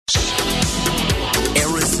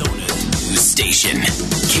station.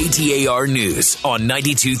 KTAR News on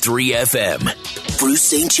 92.3 FM. Bruce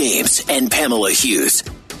St. James and Pamela Hughes.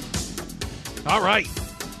 All right.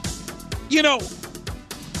 You know,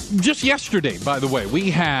 just yesterday, by the way,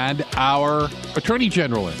 we had our Attorney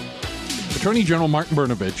General in. Attorney General Martin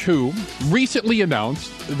Brnovich, who recently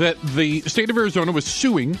announced that the state of Arizona was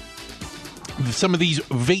suing some of these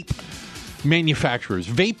vape manufacturers,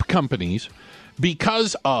 vape companies,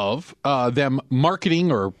 because of them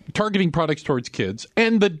marketing or targeting products towards kids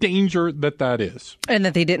and the danger that is. And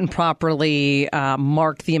that they didn't properly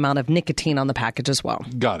mark the amount of nicotine on the package as well.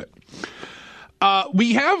 Got it.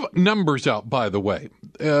 We have numbers out, by the way.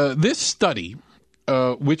 This study,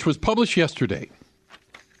 which was published yesterday,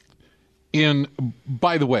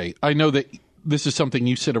 by the way, I know that this is something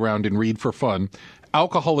you sit around and read for fun,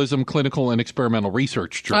 Alcoholism Clinical and Experimental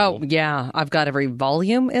Research Journal. Oh, yeah. I've got every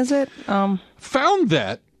volume, is it? Found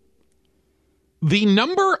that the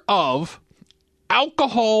number of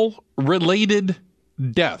alcohol-related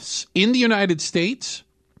deaths in the United States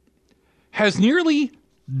has nearly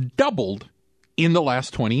doubled in the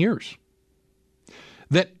last 20 years.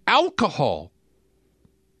 That alcohol,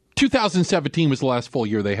 2017 was the last full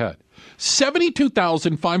year they had.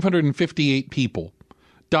 72,558 people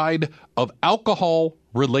died of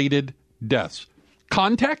alcohol-related deaths.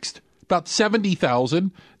 Context, about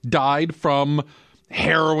 70,000 died from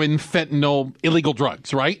heroin, fentanyl, illegal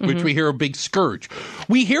drugs, right? Mm-hmm. Which we hear a big scourge.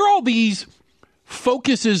 We hear all these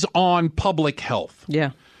focuses on public health.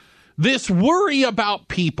 Yeah. This worry about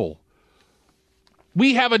people.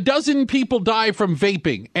 We have 12 people die from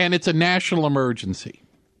vaping, and it's a national emergency.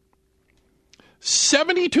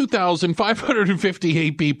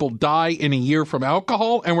 72,558 people die in a year from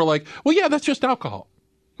alcohol, and we're like, well, yeah, that's just alcohol.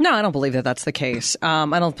 No, I don't believe that that's the case.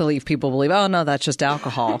 I don't believe people believe, oh, no, that's just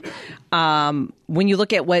alcohol. When you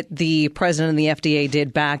look at what the president of the FDA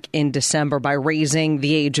did back in December by raising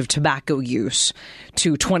the age of tobacco use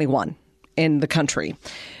to 21 in the country,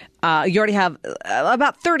 you already have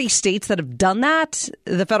about 30 states that have done that.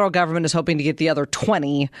 The federal government is hoping to get the other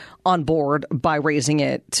 20 on board by raising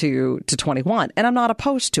it to 21. And I'm not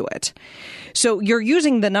opposed to it. So you're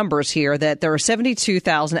using the numbers here that there are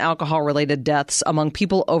 72,000 alcohol-related deaths among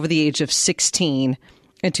people over the age of 16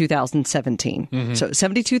 in 2017. Mm-hmm. So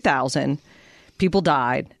 72,000 people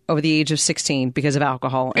died over the age of 16 because of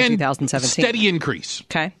alcohol in 2017. Steady increase.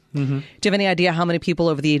 Okay. Mm-hmm. Do you have any idea how many people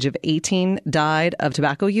over the age of 18 died of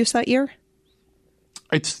tobacco use that year?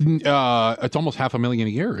 It's almost 500,000 a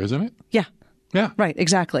year, isn't it? Yeah. Yeah. Right,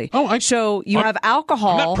 exactly. Oh, so you have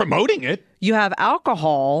alcohol. I'm not promoting it. You have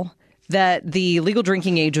alcohol that the legal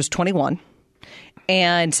drinking age is 21,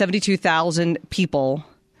 and 72,000 people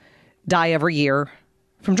die every year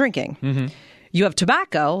from drinking. Mm-hmm. You have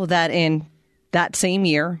tobacco that in that same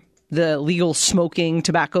year, the legal smoking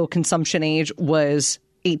tobacco consumption age was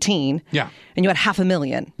 18. Yeah. And you had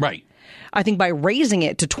 500,000. Right. I think by raising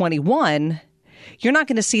it to 21, you're not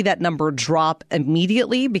going to see that number drop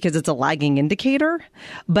immediately because it's a lagging indicator.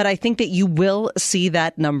 But I think that you will see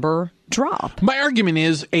that number drop. My argument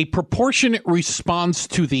is a proportionate response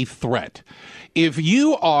to the threat. If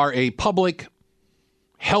you are a public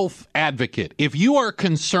health advocate, if you are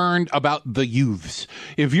concerned about the youths,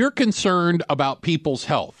 if you're concerned about people's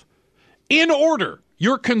health, in order,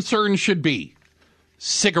 your concern should be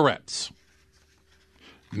cigarettes.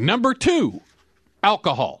 Number 2,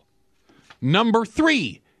 alcohol. Number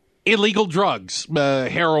 3, illegal drugs,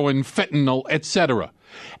 heroin, fentanyl, etc.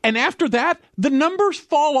 And after that, the numbers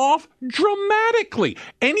fall off dramatically.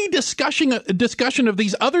 Any discussion of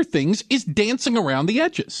these other things is dancing around the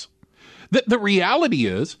edges. The reality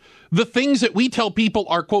is, the things that we tell people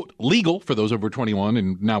are, quote, legal for those over 21,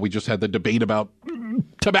 and now we just had the debate about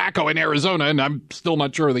tobacco in Arizona, and I'm still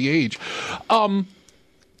not sure of the age.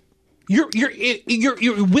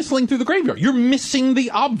 You're whistling through the graveyard. You're missing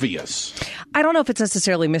the obvious. I don't know if it's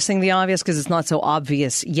necessarily missing the obvious because it's not so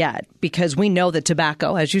obvious yet, because we know that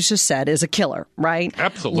tobacco, as you just said, is a killer, right?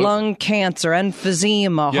 Absolutely. Lung cancer,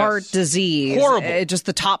 emphysema, yes. Heart disease. Horrible. Just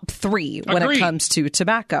the top 3 when Agreed. it comes to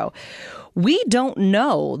tobacco. We don't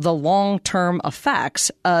know the long-term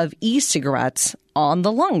effects of e-cigarettes on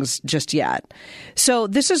the lungs just yet. So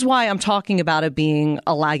this is why I'm talking about it being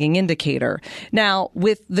a lagging indicator. Now,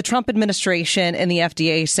 with the Trump administration and the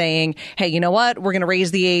FDA saying, hey, you know what? We're going to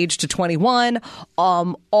raise the age to 21.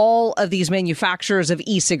 All of these manufacturers of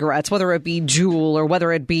e-cigarettes, whether it be Juul or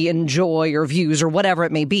whether it be Enjoy or Views or whatever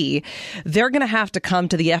it may be, they're going to have to come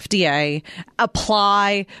to the FDA,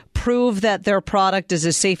 apply, prove that their product is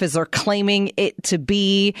as safe as they're claiming it to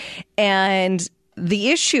be, and the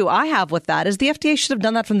issue I have with that is the FDA should have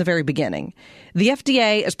done that from the very beginning. The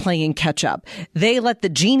FDA is playing catch up. They let the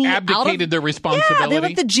genie abdicated their responsibility. Yeah, they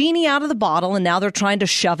let the genie out of the bottle, and now they're trying to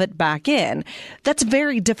shove it back in. That's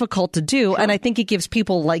very difficult to do, and I think it gives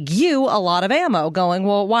people like you a lot of ammo going,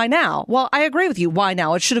 well, why now? Well, I agree with you. Why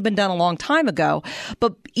now? It should have been done a long time ago.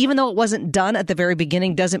 But even though it wasn't done at the very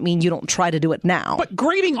beginning doesn't mean you don't try to do it now. But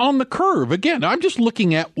grading on the curve, again, I'm just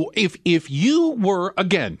looking at if you were,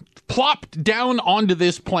 again, plopped down onto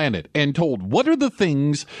this planet and told what are the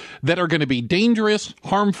things that are going to be dangerous,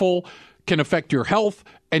 harmful, can affect your health,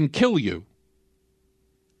 and kill you.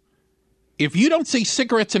 If you don't see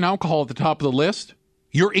cigarettes and alcohol at the top of the list,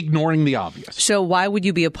 you're ignoring the obvious. So why would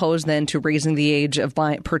you be opposed then to raising the age of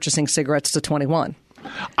purchasing cigarettes to 21?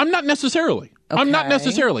 I'm not necessarily. Okay. I'm not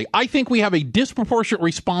necessarily. I think we have a disproportionate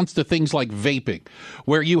response to things like vaping,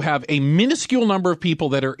 where you have a minuscule number of people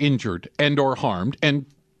that are injured and or harmed and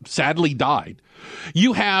sadly died.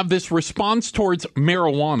 You have this response towards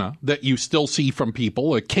marijuana that you still see from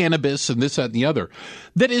people, cannabis and this, that, and the other,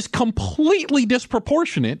 that is completely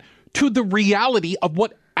disproportionate to the reality of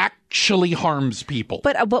what actually harms people.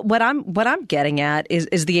 But what I'm getting at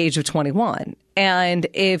is the age of 21. And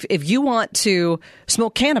if you want to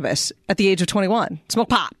smoke cannabis at the age of 21, smoke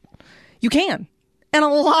pot, you can. And a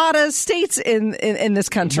lot of states in this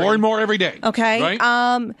country. More and more every day. Okay.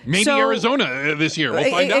 Right? Maybe Arizona this year. We'll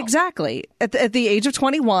find out. Exactly. At the age of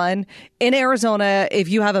 21, in Arizona, if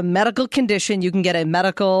you have a medical condition, you can get a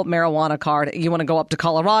medical marijuana card. You want to go up to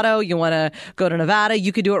Colorado, you want to go to Nevada,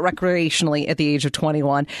 you could do it recreationally at the age of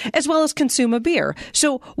 21, as well as consume a beer.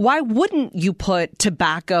 So why wouldn't you put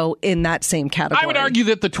tobacco in that same category? I would argue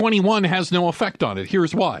that the 21 has no effect on it.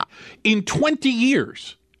 Here's why. In 20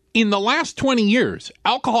 years... In the last 20 years,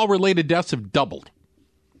 alcohol-related deaths have doubled.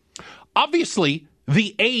 Obviously,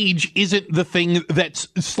 the age isn't the thing that's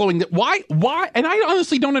slowing that. Why? And I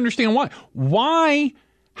honestly don't understand why. Why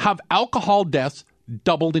have alcohol deaths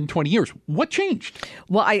doubled in 20 years? What changed?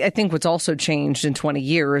 Well, I think what's also changed in 20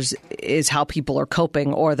 years is how people are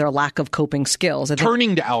coping or their lack of coping skills.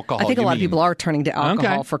 Turning to alcohol. I think a lot of people are turning to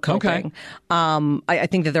alcohol for coping. Okay. I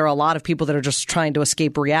think that there are a lot of people that are just trying to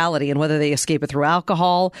escape reality, and whether they escape it through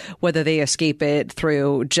alcohol, whether they escape it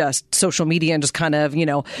through just social media and just kind of,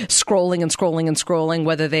 scrolling and scrolling and scrolling,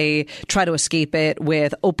 whether they try to escape it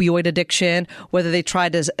with opioid addiction, whether they try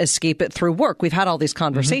to escape it through work. We've had all these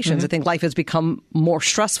conversations. Mm-hmm. I think life has become more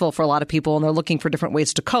stressful for a lot of people, and they're looking for different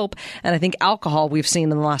ways to cope. And I think alcohol, we've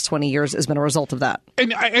seen in the last 20 years, has been a result of that.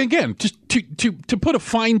 And again, just to put a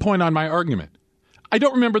fine point on my argument, I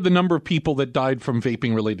don't remember the number of people that died from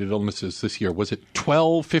vaping-related illnesses this year. Was it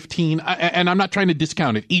 12, 15? And I'm not trying to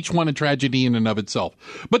discount it. Each one a tragedy in and of itself.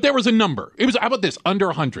 But there was a number. It was, how about this, under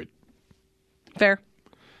 100. Fair.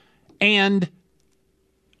 And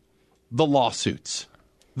the lawsuits,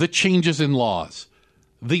 the changes in laws,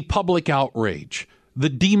 the public outrage, the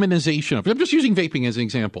demonization of it. I'm just using vaping as an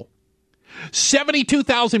example.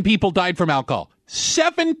 72,000 people died from alcohol.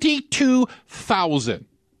 72,000.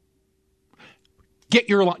 Get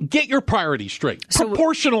your priorities straight. So,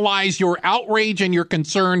 proportionalize your outrage and your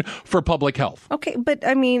concern for public health. Okay, but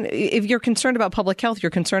I mean, if you're concerned about public health, you're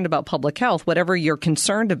concerned about public health. Whatever you're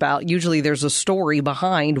concerned about, usually there's a story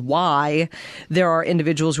behind why there are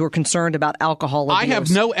individuals who are concerned about alcohol abuse. I have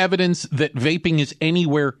no evidence that vaping is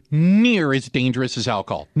anywhere near as dangerous as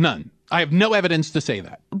alcohol. None. I have no evidence to say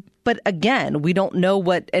that. But again, we don't know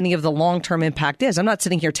what any of the long-term impact is. I'm not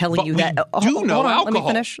sitting here telling you that. Do know alcohol. Let me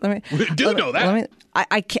finish. We do know that.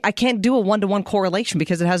 I can't do a one-to-one correlation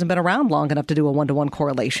because it hasn't been around long enough to do a one-to-one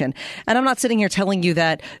correlation. And I'm not sitting here telling you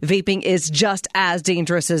that vaping is just as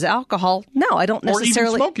dangerous as alcohol. No, I don't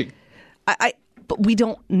necessarily. Or even smoking. But we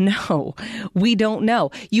don't know. We don't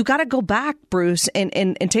know. You got to go back, Bruce,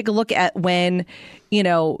 and take a look at when,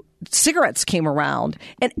 cigarettes came around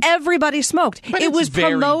and everybody smoked. But it was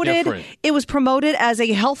promoted. Different. It was promoted as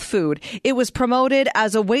a health food. It was promoted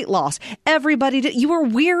as a weight loss. Everybody did. You were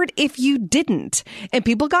weird if you didn't, and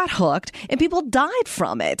people got hooked and people died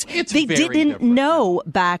from it. They didn't know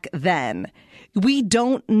back then. We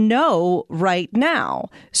don't know right now.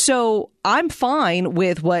 So I'm fine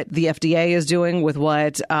with what the FDA is doing, with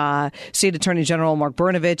what State Attorney General Mark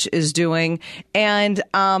Brnovich is doing, and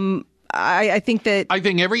I think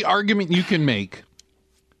every argument you can make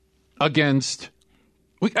against,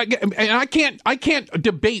 and I can't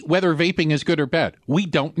debate whether vaping is good or bad. We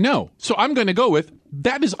don't know. So I'm going to go with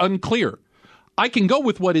that is unclear. I can go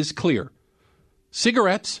with what is clear.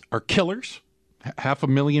 Cigarettes are killers,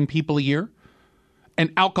 500,000 people a year. And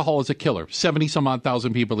alcohol is a killer, 70-some-odd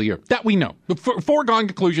thousand people a year. That we know. The foregone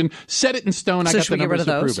conclusion, set it in stone. I got the numbers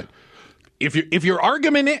to prove it. if your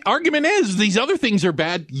argument is these other things are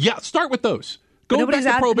bad, yeah, start with those. Go back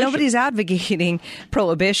to prohibition. Nobody's advocating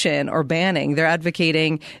prohibition or banning. They're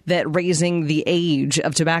advocating that raising the age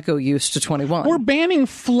of tobacco use to 21. We're banning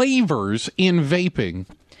flavors in vaping.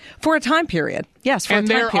 For a time period. Yes, for a time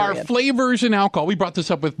period. And there are flavors in alcohol. We brought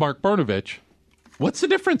this up with Mark Bernovich. What's the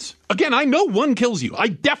difference? Again, I know one kills you. I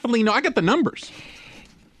definitely know. I got the numbers.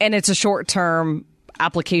 And it's a short-term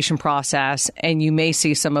application process, and you may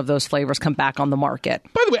see some of those flavors come back on the market.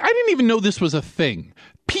 By the way, I didn't even know this was a thing.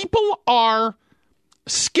 People are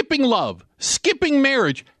skipping love, skipping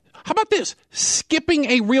marriage. How about this? Skipping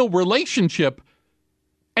a real relationship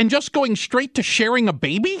and just going straight to sharing a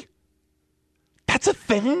baby? That's a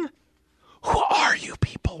thing? Who are you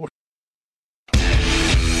people?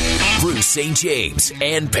 Bruce St. James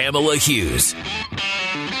and Pamela Hughes.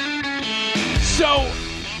 So,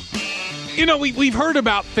 we've heard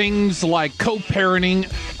about things like co-parenting.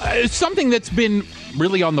 Something that's been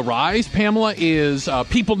really on the rise, Pamela, is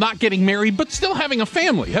people not getting married but still having a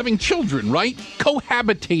family, having children, right?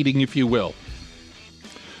 Cohabitating, if you will.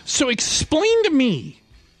 So explain to me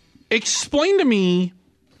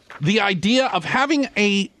the idea of having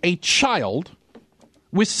a child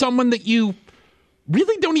with someone that you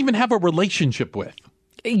really don't even have a relationship with.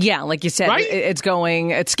 Yeah, like you said, right? It's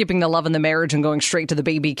skipping the love and the marriage and going straight to the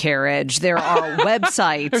baby carriage. There are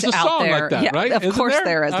websites There's a out song there. like that, yeah, right? Of course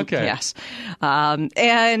there is. Okay. Yes.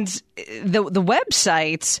 And the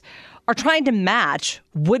websites are trying to match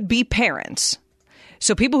would-be parents.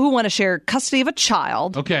 So people who want to share custody of a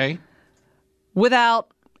child without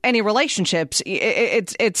any relationships.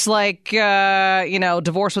 It's like,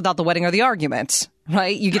 divorce without the wedding or the arguments.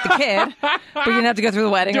 Right? You get the kid, but you don't have to go through the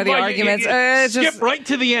wedding or the arguments. Skip right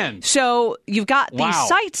to the end. So you've got these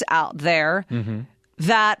sites out there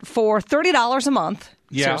that for $30 a month,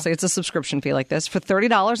 seriously, it's a subscription fee like this, for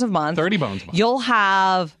 $30 a month, 30 bones a month, you'll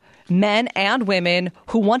have men and women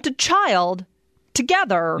who want a child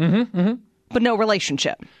together, but no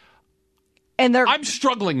relationship. And I'm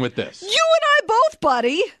struggling with this. You and I both,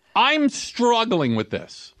 buddy. I'm struggling with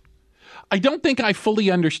this. I don't think I fully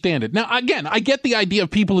understand it. Now, again, I get the idea of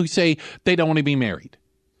people who say they don't want to be married,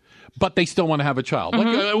 but they still want to have a child.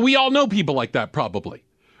 Like, we all know people like that, probably.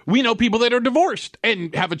 We know people that are divorced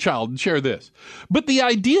and have a child and share this. But the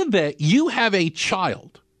idea that you have a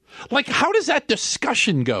child, like, how does that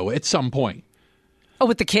discussion go at some point? Oh,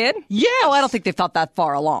 with the kid? Yes. Oh, I don't think they've thought that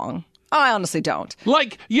far along. I honestly don't.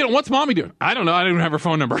 Like, what's mommy doing? I don't know. I don't even have her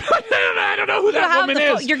phone number. I don't know who that woman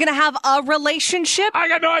is. You're going to have a relationship. I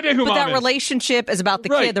got no idea who mom is. But that relationship is about the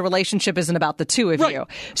kid. The relationship isn't about the two of you.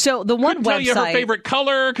 So the one Couldn't website... tell you her favorite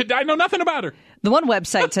color. I know nothing about her. The one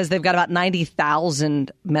website says they've got about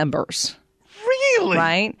 90,000 members. Really?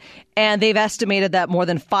 Right? And they've estimated that more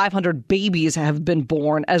than 500 babies have been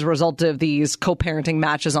born as a result of these co-parenting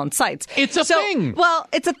matches on sites. It's a thing. Well,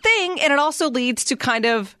 it's a thing, and it also leads to kind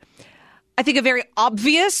of, I think, a very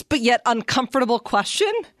obvious but yet uncomfortable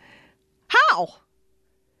question. How?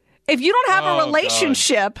 If you don't have a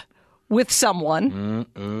relationship with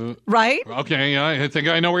someone, right? Okay, I think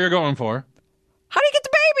I know where you're going for. How do you get the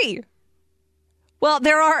baby? Well,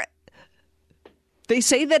 they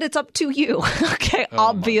say that it's up to you. Okay,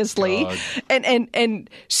 obviously. And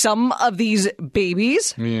some of these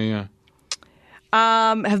babies have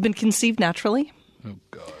been conceived naturally. Oh,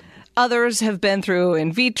 God. Others have been through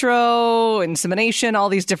in vitro, insemination, all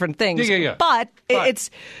these different things. Yeah. But it's,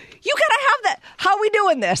 you got to have that. How are we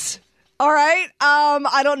doing this? All right.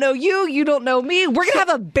 I don't know you. You don't know me. We're going to have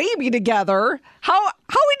a baby together. How are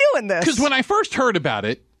we doing this? Because when I first heard about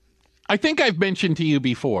it, I think I've mentioned to you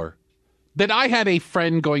before that I had a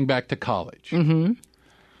friend going back to college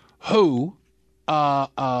who,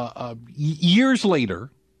 years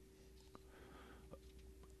later,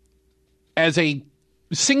 as a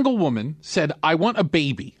single woman, said, I want a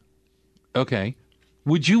baby. Okay.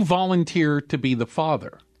 Would you volunteer to be the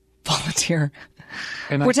father? Volunteer.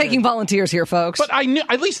 And We're taking volunteers here, folks. But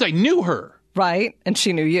at least I knew her. Right? And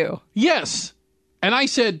she knew you. Yes. And I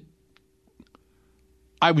said,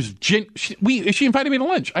 she invited me to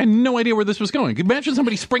lunch. I had no idea where this was going. Imagine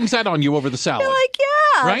somebody springs that on you over the salad. You're like,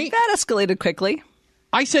 yeah. Right? That escalated quickly.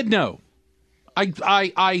 I said no.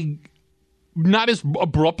 I not as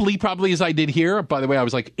abruptly probably as I did here. By the way, I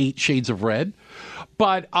was like 8 shades of red.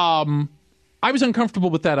 But I was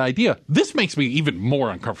uncomfortable with that idea. This makes me even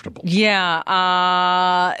more uncomfortable.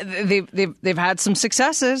 Yeah, they've had some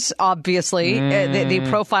successes. Obviously, they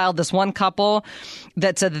profiled this one couple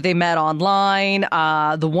that said that they met online.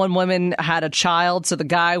 The one woman had a child, so the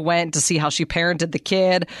guy went to see how she parented the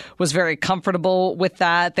kid. Was very comfortable with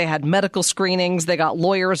that. They had medical screenings. They got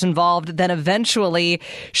lawyers involved. Then eventually,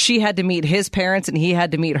 she had to meet his parents, and he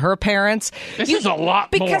had to meet her parents. This is a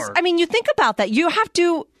lot more. Because I mean, you think about that.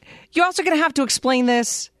 You're also going to have to explain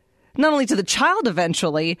this not only to the child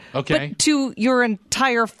eventually, but to your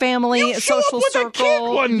entire family, social circle. A kid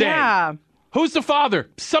one day. Yeah. Who's the father?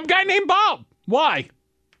 Some guy named Bob. Why?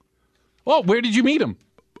 Well, where did you meet him?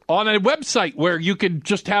 On a website where you could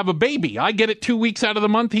just have a baby. I get it 2 weeks out of the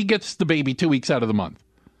month. He gets the baby 2 weeks out of the month.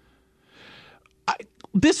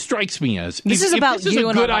 This strikes me as this is about you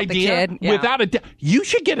and a good about idea. The kid. Yeah. Without you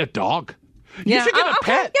should get a dog. You should get a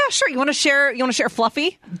pet. Yeah, sure. You want to share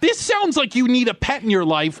Fluffy? This sounds like you need a pet in your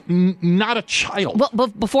life, not a child. Well,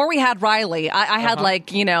 before we had Riley, I had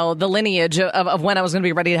the lineage of when I was going to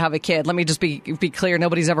be ready to have a kid. Let me just be clear.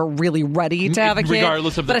 Nobody's ever really ready to have a kid.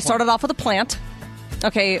 Regardless of the But I started off with a plant.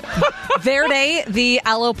 Okay, Verde, the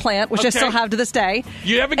aloe plant, which I still have to this day.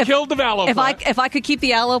 You haven't killed the aloe plant. If I could keep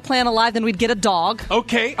the aloe plant alive, then we'd get a dog.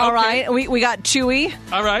 Okay. All right. We got Chewy.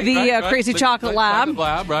 All right. The crazy chocolate lab. Chocolate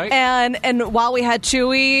lab, right. And while we had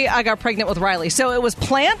Chewy, I got pregnant with Riley. So it was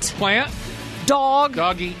plant, dog,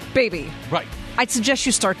 doggy, baby. Right. I'd suggest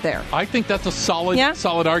you start there. I think that's a solid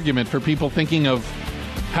argument for people thinking of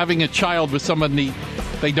having a child with somebody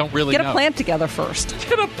they don't really know. Get a plant together first.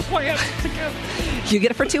 Get a plant together. You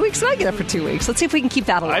get it for 2 weeks, and I get it for 2 weeks. Let's see if we can keep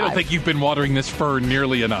that alive. I don't think you've been watering this fern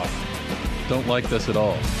nearly enough. Don't like this at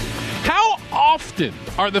all. How often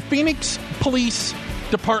are the Phoenix Police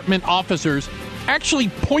Department officers actually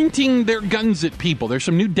pointing their guns at people? There's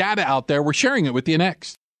some new data out there. We're sharing it with you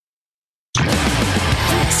next.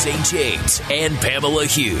 St. James and Pamela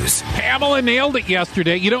Hughes. Pamela nailed it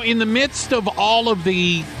yesterday. You know, in the midst of all of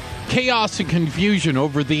the chaos and confusion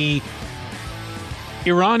over the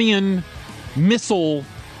Iranian missile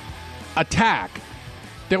attack,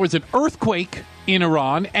 there was an earthquake in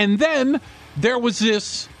Iran, and then there was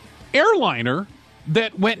this airliner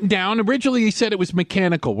that went down. Originally, he said it was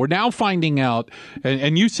mechanical. We're now finding out,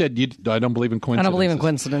 and you said I don't believe in coincidences. I don't believe in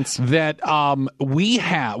coincidence. That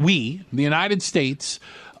the United States,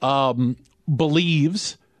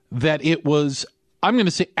 believes that it was, I'm going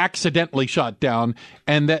to say, accidentally shot down,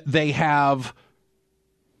 and that they have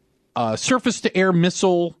surface-to-air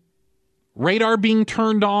missile radar being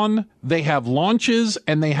turned on. They have launches,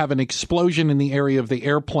 and they have an explosion in the area of the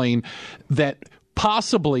airplane that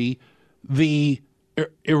possibly the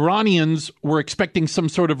Iranians were expecting some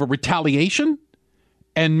sort of a retaliation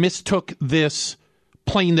and mistook this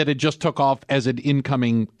plane that had just took off as an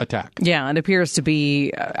incoming attack. Yeah, it appears to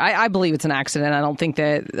be, I believe it's an accident. I don't think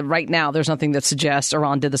that right now there's nothing that suggests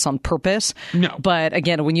Iran did this on purpose. No. But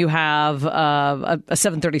again, when you have a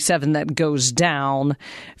 737 that goes down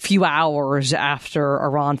a few hours after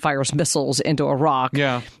Iran fires missiles into Iraq,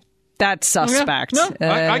 that's suspect. Yeah,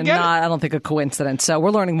 no, I get it. I don't think a coincidence. So we're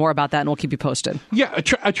learning more about that, and we'll keep you posted. Yeah,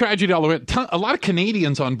 a tragedy all the way. A lot of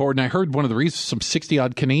Canadians on board, and I heard one of the reasons, some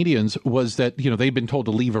 60-odd Canadians, was that they'd been told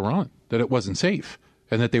to leave Iran, that it wasn't safe,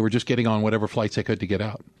 and that they were just getting on whatever flights they could to get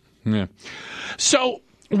out. Yeah. So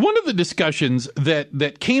one of the discussions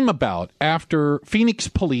that came about after Phoenix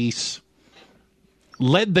police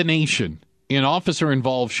led the nation in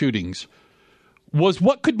officer-involved shootings was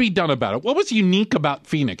what could be done about it. What was unique about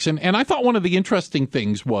Phoenix? And I thought one of the interesting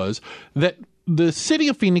things was that the city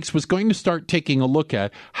of Phoenix was going to start taking a look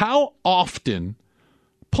at how often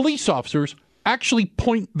police officers actually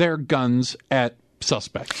point their guns at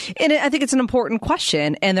suspects. And I think it's an important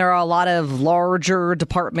question. And there are a lot of larger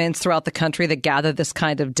departments throughout the country that gather this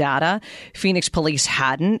kind of data. Phoenix police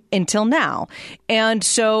hadn't until now. And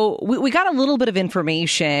so we got a little bit of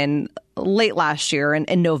information late last year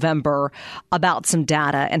in November about some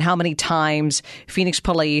data and how many times Phoenix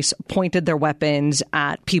police pointed their weapons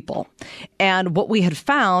at people. And what we had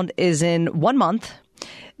found is in 1 month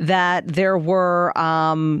that there were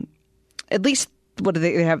at least, what do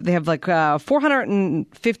they have? They have like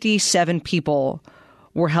 457 people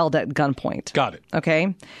were held at gunpoint. Got it.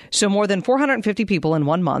 Okay. So more than 450 people in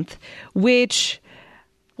 1 month, which,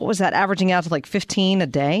 what was that, averaging out to like 15 a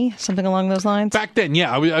day, something along those lines? Back then,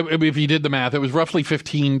 yeah. If you did the math, it was roughly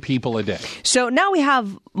 15 people a day. So now we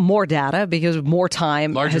have more data because more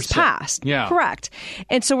time has passed. Yeah. Correct.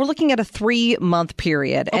 And so we're looking at a 3-month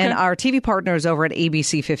period. Okay. And our TV partners over at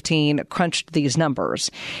ABC 15 crunched these numbers.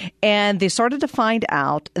 And they started to find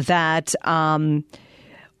out that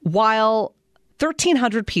while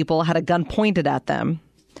 1,300 people had a gun pointed at them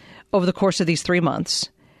over the course of these 3 months.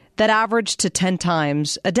 That averaged to 10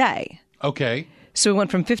 times a day. Okay. So we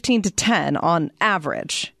went from 15 to 10 on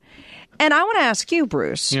average. And I want to ask you,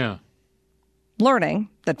 Bruce. Yeah. Learning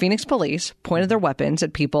that Phoenix police pointed their weapons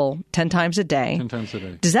at people 10 times a day. 10 times a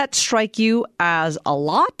day. Does that strike you as a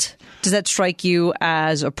lot? Does that strike you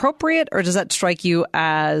as appropriate? Or does that strike you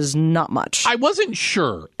as not much? I wasn't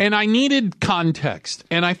sure, and I needed context.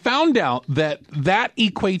 And I found out that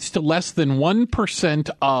equates to less than 1%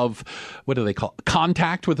 of, what do they call it,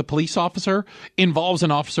 contact with a police officer involves an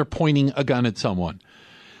officer pointing a gun at someone.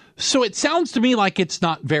 So it sounds to me like it's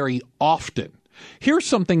not very often. Here's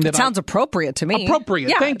something that sounds appropriate to me. Appropriate,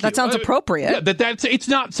 yeah, thank you. That sounds appropriate. Yeah, it's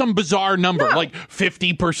not some bizarre number, No. like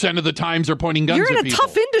 50% of the times they're pointing guns at people. You're in a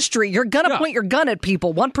tough industry. You're going to point your gun at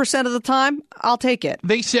people 1% of the time. I'll take it.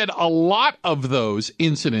 They said a lot of those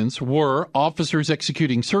incidents were officers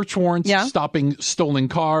executing search warrants, stopping stolen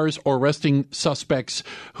cars, or arresting suspects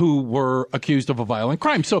who were accused of a violent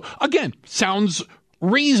crime. So, again, sounds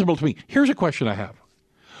reasonable to me. Here's a question I have.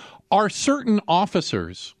 Are certain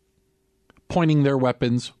officers pointing their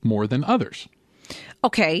weapons more than others?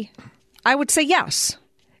 Okay, I would say yes.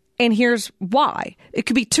 And here's why. It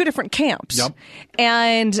could be two different camps. Yep.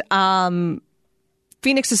 And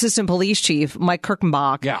Phoenix Assistant Police Chief Mike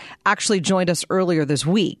Kirkenbach actually joined us earlier this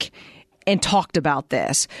week and talked about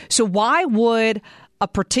this. So why would a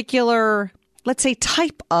particular, let's say,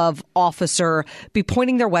 type of officer be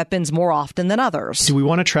pointing their weapons more often than others? Do we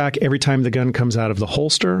want to track every time the gun comes out of the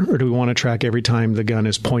holster, or do we want to track every time the gun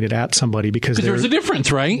is pointed at somebody? Because there's a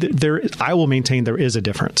difference, right? I will maintain there is a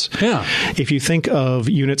difference. Yeah. If you think of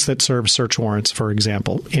units that serve search warrants, for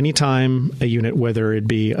example, anytime a unit, whether it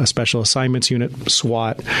be a special assignments unit,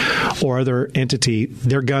 SWAT, or other entity,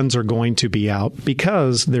 their guns are going to be out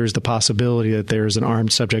because there's the possibility that there's an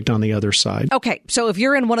armed subject on the other side. Okay, so if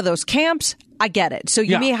you're in one of those camps, I get it. So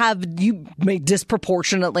you may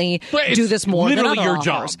disproportionately do this more than other your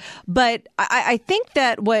officers. job. But I think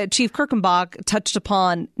that what Chief Kirkenbach touched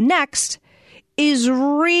upon next is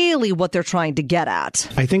really what they're trying to get at.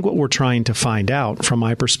 I think what we're trying to find out, from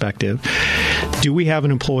my perspective, do we have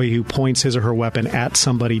an employee who points his or her weapon at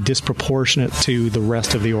somebody disproportionate to the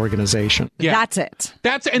rest of the organization? Yeah. That's it.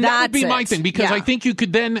 That would be my thing, because I think you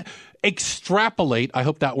could then extrapolate, I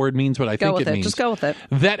hope that word means what I think it means. Just go with it.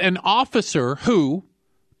 That an officer who,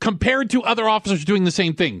 compared to other officers doing the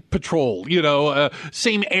same thing, patrol,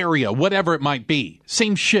 same area, whatever it might be,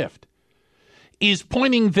 same shift, is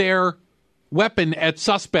pointing their weapon at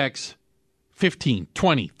suspects 15,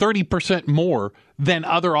 20, 30% more than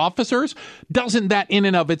other officers, doesn't that in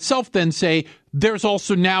and of itself then say there's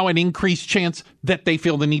also now an increased chance that they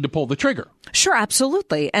feel the need to pull the trigger? Sure,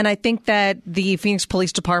 absolutely. And I think that the Phoenix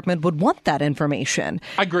Police Department would want that information.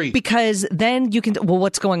 I agree. Because then you can,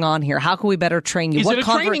 what's going on here? How can we better train you? Is it a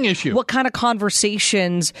training issue? What kind of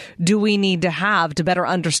conversations do we need to have to better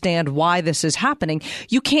understand why this is happening?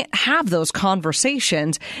 You can't have those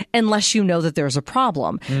conversations unless you know that there's a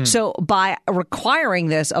problem. So by requiring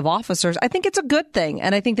this of officers, I think it's a good thing.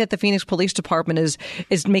 And I think that the Phoenix Police Department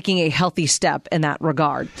is making a healthy step in that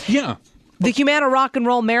regard. Yeah. The Humana Rock and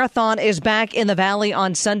Roll Marathon is back in the Valley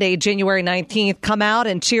on Sunday, January 19th. Come out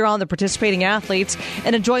and cheer on the participating athletes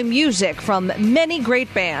and enjoy music from many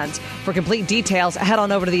great bands. For complete details, head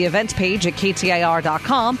on over to the events page at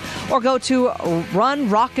ktir.com or go to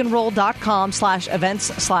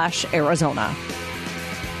runrockandroll.com/events/Arizona.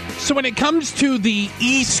 So when it comes to the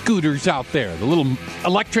e-scooters out there, the little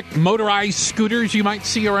electric motorized scooters you might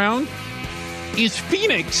see around, is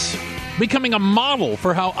Phoenix becoming a model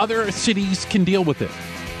for how other cities can deal with it?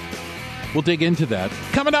 We'll dig into that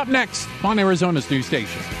coming up next on Arizona's news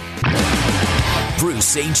station. Bruce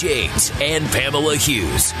St. James and Pamela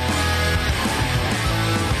Hughes.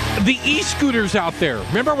 The e-scooters out there,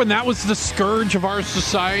 remember when that was the scourge of our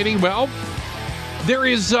society? Well, there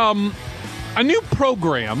is a new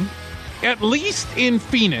program, at least in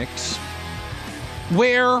Phoenix,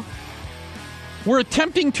 where we're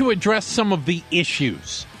attempting to address some of the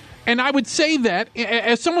issues. And I would say that,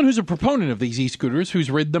 as someone who's a proponent of these e-scooters,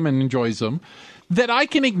 who's ridden them and enjoys them, that I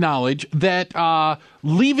can acknowledge that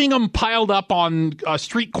leaving them piled up on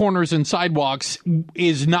street corners and sidewalks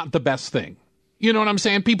is not the best thing. You know what I'm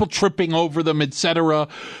saying? People tripping over them, etc.,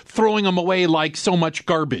 throwing them away like so much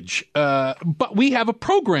garbage. But we have a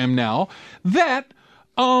program now that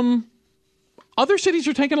other cities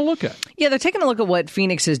are taking a look at. Yeah, they're taking a look at what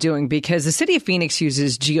Phoenix is doing because the city of Phoenix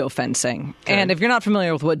uses geofencing. Okay. And if you're not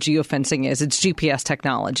familiar with what geofencing is, it's GPS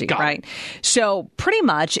technology, right? So pretty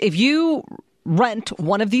much if you rent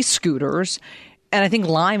one of these scooters And I think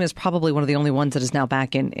Lime is probably one of the only ones that is now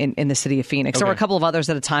back in the city of Phoenix. There were a couple of others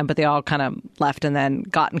at a time, but they all kind of left and then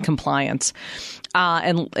got in compliance.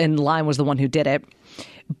 And Lime was the one who did it.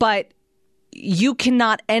 But you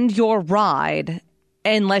cannot end your ride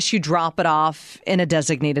unless you drop it off in a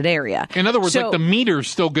designated area. In other words, like the meter's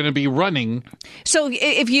still going to be running. So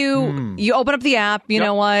if you open up the app, you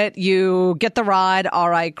know what, you get the ride, all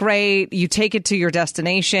right, great. You take it to your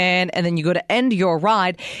destination, and then you go to end your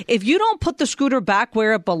ride. If you don't put the scooter back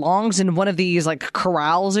where it belongs in one of these like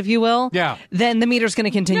corrals, if you will, then the meter's going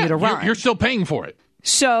to continue to run. You're still paying for it.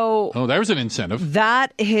 So there's an incentive.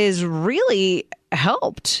 That has really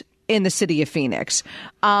helped in the city of Phoenix.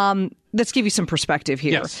 Let's give you some perspective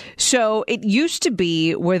here. Yes. So it used to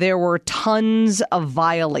be where there were tons of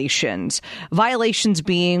violations. Violations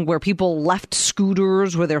being where people left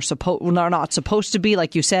scooters where they're not supposed to be,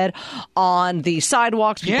 like you said, on the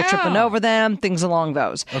sidewalks, people tripping over them, things along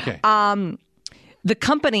those. Okay. The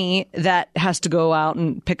company that has to go out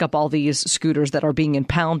and pick up all these scooters that are being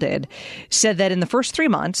impounded said that in the first 3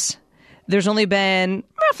 months, there's only been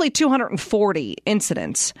roughly 240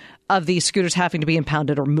 incidents of these scooters having to be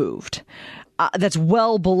impounded or moved. That's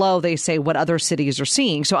well below, they say, what other cities are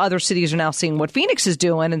seeing. So other cities are now seeing what Phoenix is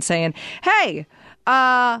doing and saying, hey,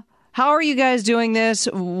 how are you guys doing this?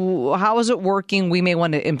 How is it working? We may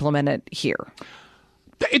want to implement it here.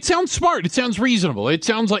 It sounds smart. It sounds reasonable. It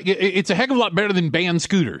sounds like it's a heck of a lot better than banned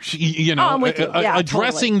scooters,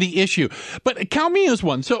 addressing the issue. But count me as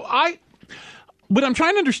one. So what I'm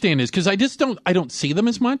trying to understand is, because I don't see them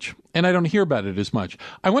as much and I don't hear about it as much.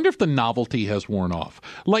 I wonder if the novelty has worn off.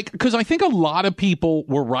 Like, because I think a lot of people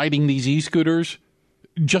were riding these e-scooters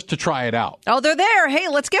just to try it out. Oh, they're there. Hey,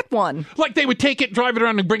 let's get one. Like they would take it, drive it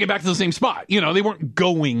around and bring it back to the same spot. They weren't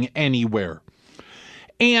going anywhere.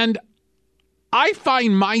 And I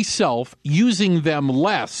find myself using them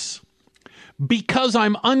less because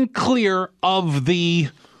I'm unclear of the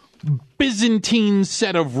Byzantine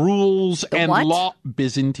set of rules and law.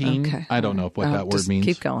 Byzantine? Okay. I don't know what that word means.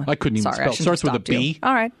 Keep going. I couldn't even spell. It starts with a B.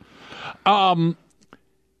 All right.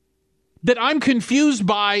 That I'm confused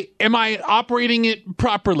by, am I operating it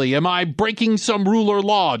properly? Am I breaking some rule or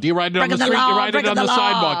law? Do you ride it on the street? Do you ride it on the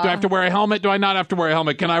sidewalk? Do I have to wear a helmet? Do I not have to wear a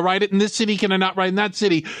helmet? Can I ride it in this city? Can I not ride in that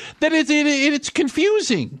city? That it's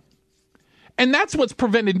confusing. And that's what's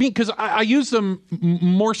prevented me, because I use them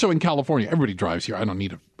more so in California. Everybody drives here. I don't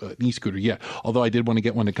need an e-scooter yet, although I did want to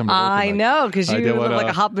get one to come to work. I know, because you live like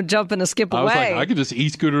a hop and jump and a skip away. I was like, I could just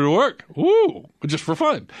e-scooter to work. Woo! Just for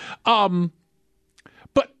fun.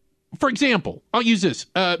 But, for example, I'll use this.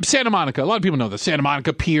 Santa Monica. A lot of people know the Santa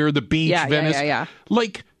Monica Pier, the beach, Venice. Yeah.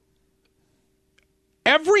 Like,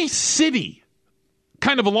 every city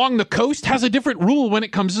kind of along the coast has a different rule when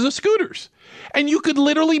it comes to the scooters. And you could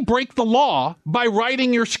literally break the law by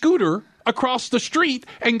riding your scooter across the street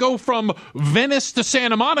and go from Venice to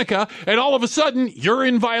Santa Monica, and all of a sudden you're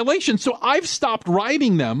in violation. So I've stopped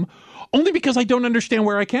riding them only because I don't understand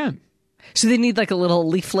where I can. So they need like a little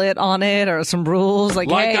leaflet on it or some rules, like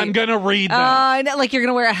hey, I'm going to read them. Like you're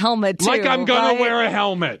going to wear a helmet too. Like I'm going to wear a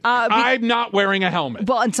helmet. I'm not wearing a helmet.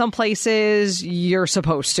 Well, in some places you're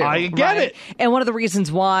supposed to. I get it. And one of the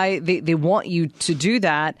reasons why they want you to do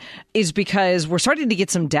that is because we're starting to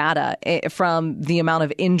get some data from the amount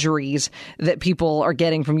of injuries that people are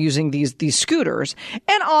getting from using these scooters.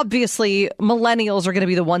 And obviously, millennials are going to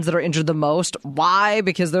be the ones that are injured the most. Why?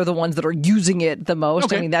 Because they're the ones that are using it the most.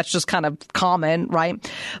 Okay. I mean, that's just kind of common,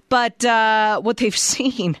 right? But what they've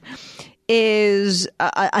seen is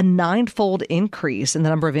a ninefold increase in the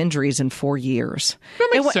number of injuries in 4 years. That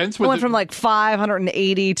makes sense. It went from like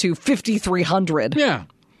 580 to 5,300. Yeah.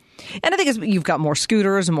 And I think you've got more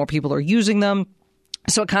scooters and more people are using them.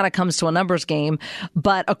 So it kind of comes to a numbers game.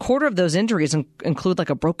 But a quarter of those injuries include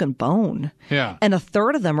like a broken bone. Yeah. And a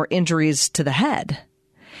third of them are injuries to the head.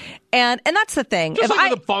 And that's the thing. Just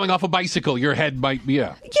like with falling off a bicycle, your head might be,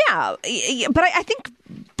 Yeah, but I think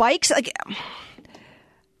bikes, like,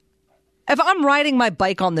 if I'm riding my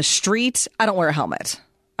bike on the street, I don't wear a helmet.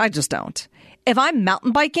 I just don't. If I'm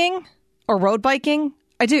mountain biking or road biking,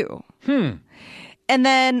 I do. And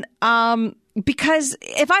then, because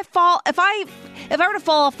if I were to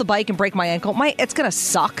fall off the bike and break my ankle, it's going to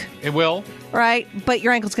suck. It will. Right? But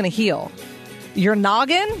your ankle's going to heal. Your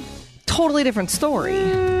noggin, totally different story.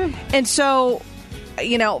 And so,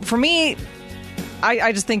 for me,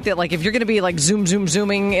 I just think that, like, if you're going to be, like,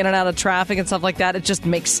 zooming in and out of traffic and stuff like that, it just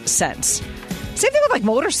makes sense. Same thing with, like,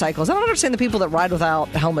 motorcycles. I don't understand the people that ride without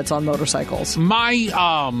helmets on motorcycles. My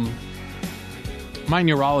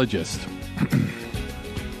neurologist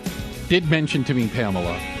did mention to me,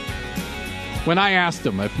 Pamela, when I asked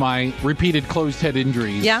him if my repeated closed head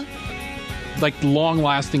injuries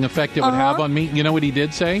long-lasting effect it would have on me. You know what he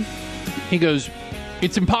did say? He goes,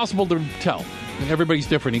 it's impossible to tell. Everybody's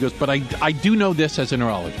different. He goes, but I do know this as a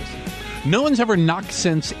neurologist. No one's ever knocked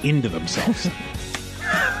sense into themselves.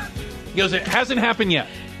 He goes, it hasn't happened yet.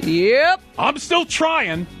 Yep. I'm still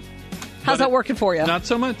trying. How's that working for you? Not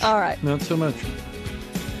so much. All right. Not so much.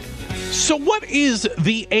 So what is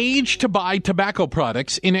the age to buy tobacco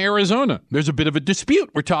products in Arizona? There's a bit of a dispute.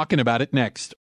 We're talking about it next.